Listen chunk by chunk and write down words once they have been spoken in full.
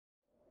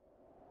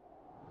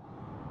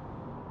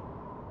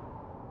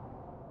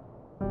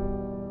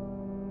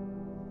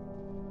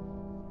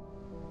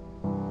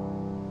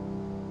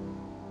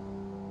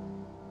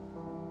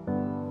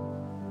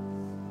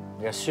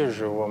Bien sûr,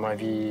 je vois ma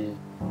vie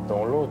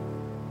dans l'eau,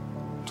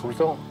 tout le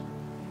temps.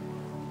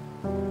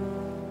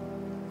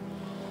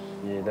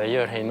 Et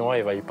d'ailleurs, Noah,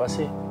 il va y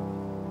passer.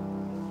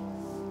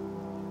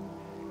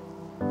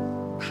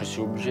 Je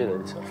suis obligé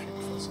d'aller surfer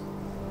de toute façon.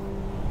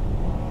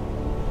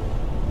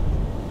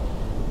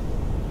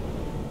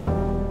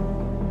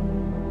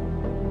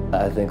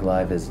 I think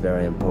life is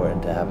very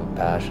important to have a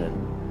passion.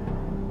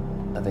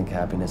 I think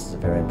happiness is a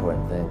very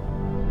important thing.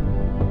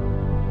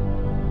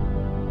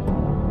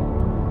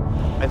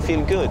 I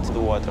feel good to the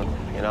water,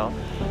 you know?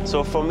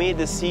 So for me,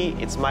 the sea,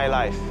 it's my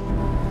life.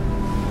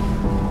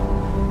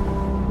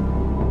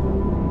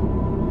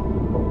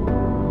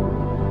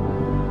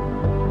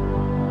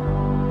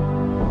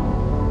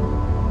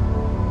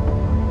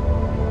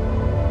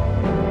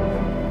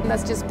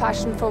 That's just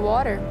passion for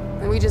water,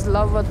 and we just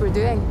love what we're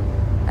doing.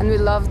 And we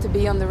love to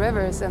be on the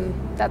rivers, and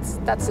that's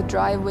the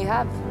drive we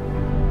have.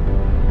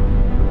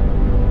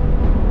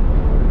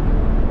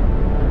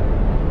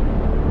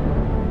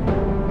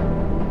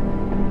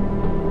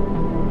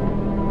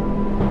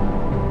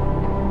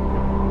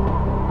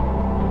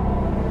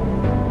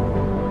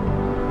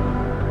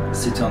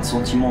 C'est un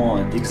sentiment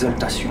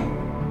d'exaltation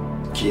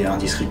qui est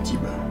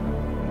indescriptible.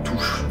 On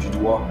touche du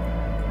doigt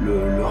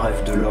le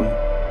rêve de l'homme.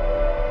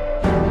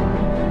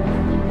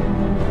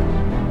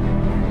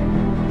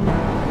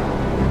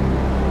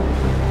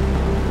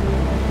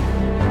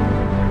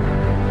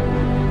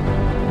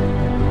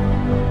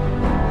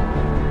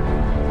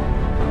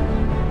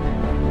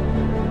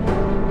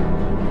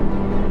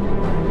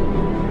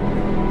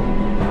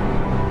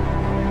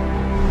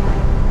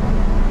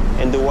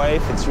 And the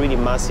wave, it's really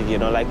massive, you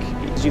know, like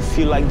you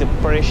feel like the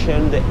pressure,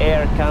 the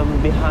air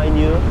come behind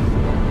you.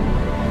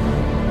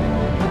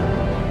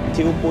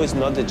 Liverpool is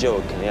not a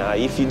joke. Yeah,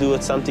 if you do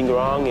something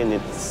wrong and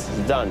it's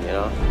done, you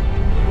know.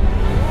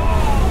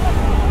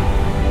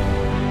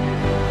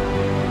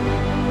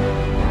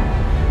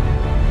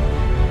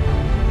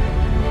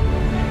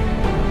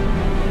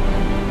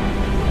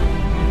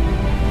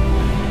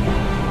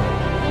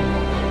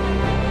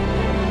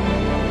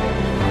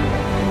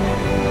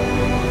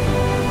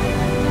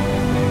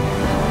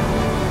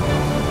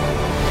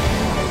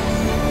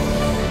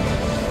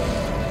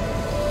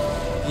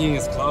 Being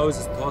as close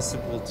as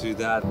possible to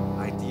that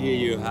idea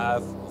you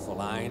have of a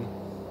line,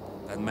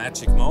 that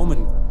magic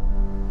moment.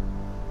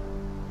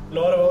 A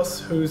lot of us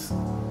who's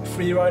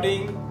free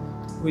riding,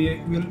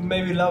 we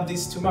maybe love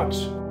this too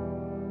much.